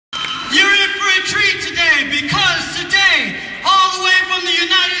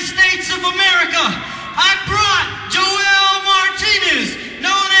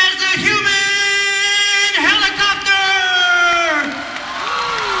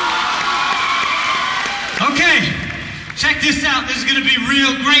Check this out. This is going to be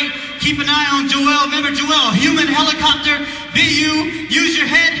real great. Keep an eye on Joel. Remember Joel, human helicopter. BU, use your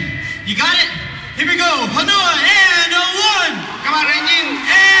head. You got it? Here we go. Hanoi, and a 1. Các bạn hãy nhìn.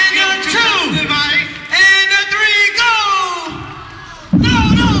 And a 2. Người máy. And a 3, go! No,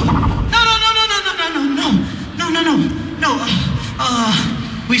 no, no, no, no, no, no, no, no, no, no, no, no, no.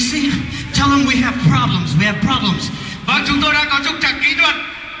 We see. Tell them we have problems. We have problems. Vâng, chúng tôi đã có trục trặc kỹ thuật.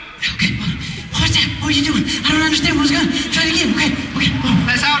 Okay, what's that? What are you doing? I don't understand what's going on. Try it again. Okay, okay.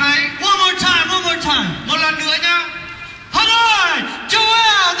 Tại sao đấy? One more time, one more time. Một lần nữa nhá. Hanoi,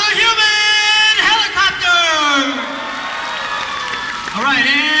 Joel, the human helicopter. All right,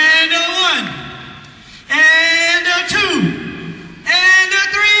 and a 1, and a 2, and a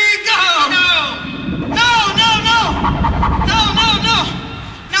 3, go. No. No, no, no, no, no, no,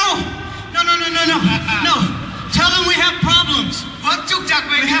 no, no, no, no, no, no, no. Tell them we have problems. Vẫn trục trặc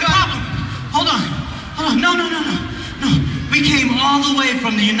về We kỹ have thuật. problems. Hold on, hold on. No, no, no, no, no. We came all the way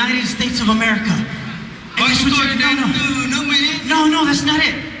from the United States of America. Vâng, guess chúng what tôi you- đến no, no. từ nước Mỹ. No, no, that's not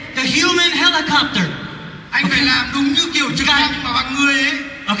it. The human helicopter. Anh phải làm đúng như kiểu trực thăng mà bằng người ấy.